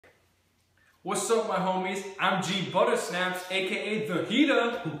What's up, my homies? I'm G Buttersnaps, aka The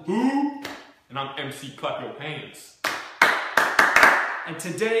Heater. And I'm MC Clap Your Hands. And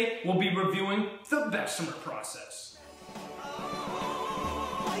today we'll be reviewing the Bessemer Process.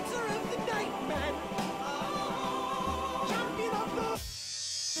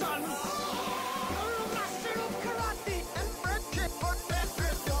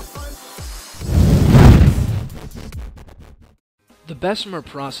 The Bessemer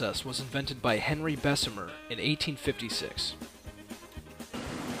process was invented by Henry Bessemer in 1856.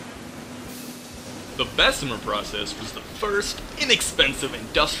 The Bessemer process was the first inexpensive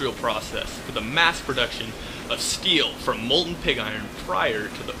industrial process for the mass production of steel from molten pig iron prior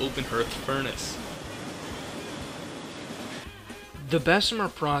to the open hearth furnace. The Bessemer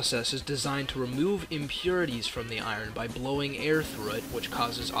process is designed to remove impurities from the iron by blowing air through it, which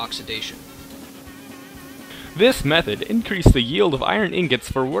causes oxidation. This method increased the yield of iron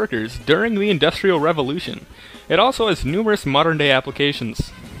ingots for workers during the Industrial Revolution. It also has numerous modern-day applications.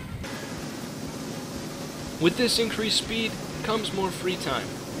 With this increased speed comes more free time,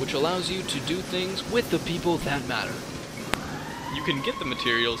 which allows you to do things with the people that matter. You can get the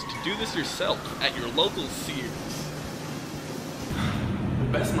materials to do this yourself at your local Sears.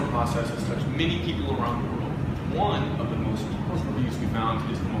 The Bessemer process has touched many people around the world. One of the most positive reviews we found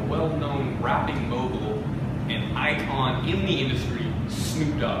is from a well-known rapping mogul and icon in the industry,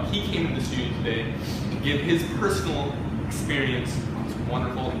 Snoop Dogg. He came in the studio today to give his personal experience on this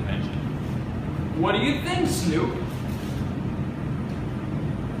wonderful invention. What do you think, Snoop?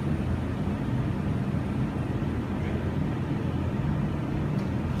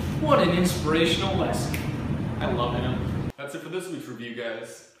 What an inspirational lesson. I love him. That's it for this week's review,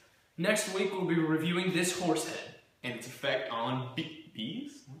 guys. Next week we'll be reviewing this horse head. And its effect on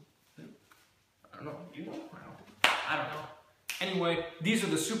bees? I don't know. You know? I don't know. Anyway, these are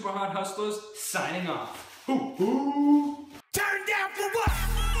the Super Hot Hustlers signing off. Hoo hoo!